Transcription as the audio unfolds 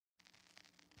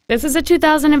This is a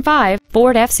 2005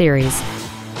 Ford F-Series.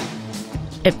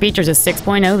 It features a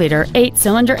 6.0-liter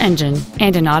 8-cylinder engine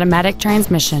and an automatic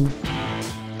transmission.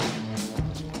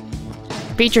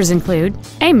 Features include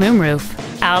a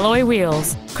moonroof, alloy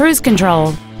wheels, cruise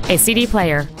control, a CD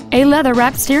player, a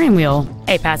leather-wrapped steering wheel,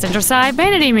 a passenger side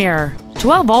vanity mirror,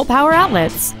 12-volt power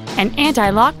outlets, an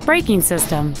anti-lock braking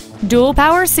system, dual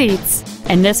power seats,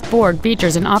 and this Ford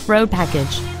features an off-road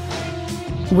package.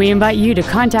 We invite you to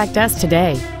contact us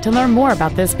today to learn more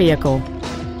about this vehicle.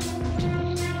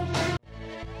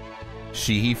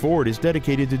 Sheehy Ford is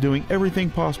dedicated to doing everything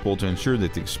possible to ensure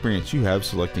that the experience you have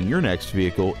selecting your next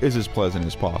vehicle is as pleasant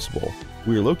as possible.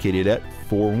 We are located at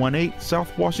 418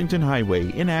 South Washington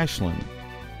Highway in Ashland.